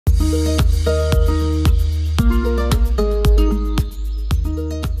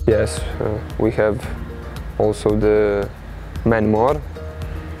Yes, we have also the man more,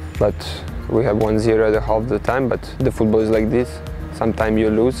 but we have 1-0 at the half the time, but the football is like this. Sometimes you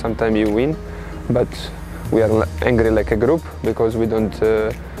lose, sometimes you win, but we are angry like a group because we don't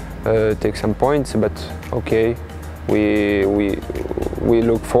take some points, but okay, we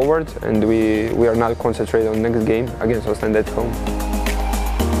look forward and we are now concentrated on next game against Oostende at home.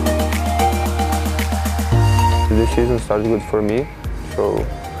 The season started good for me, so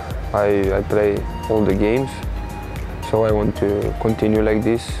I play all the games, so I want to continue like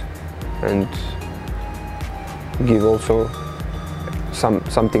this and give also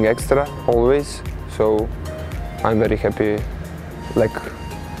something extra always, so I'm very happy, like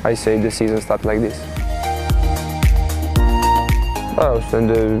I say, the season starts like this.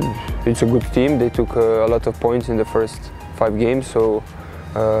 And it's a good team. They took a lot of points in the first 5 games, so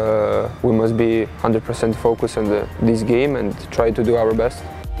we must be 100% focused on this game and try to do our best.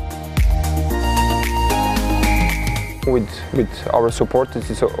 With our supporters,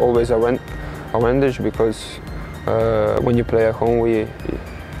 it's always a advantage because when you play at home,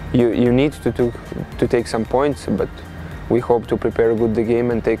 you need to take some points, but we hope to prepare good the game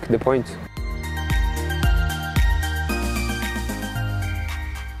and take the points.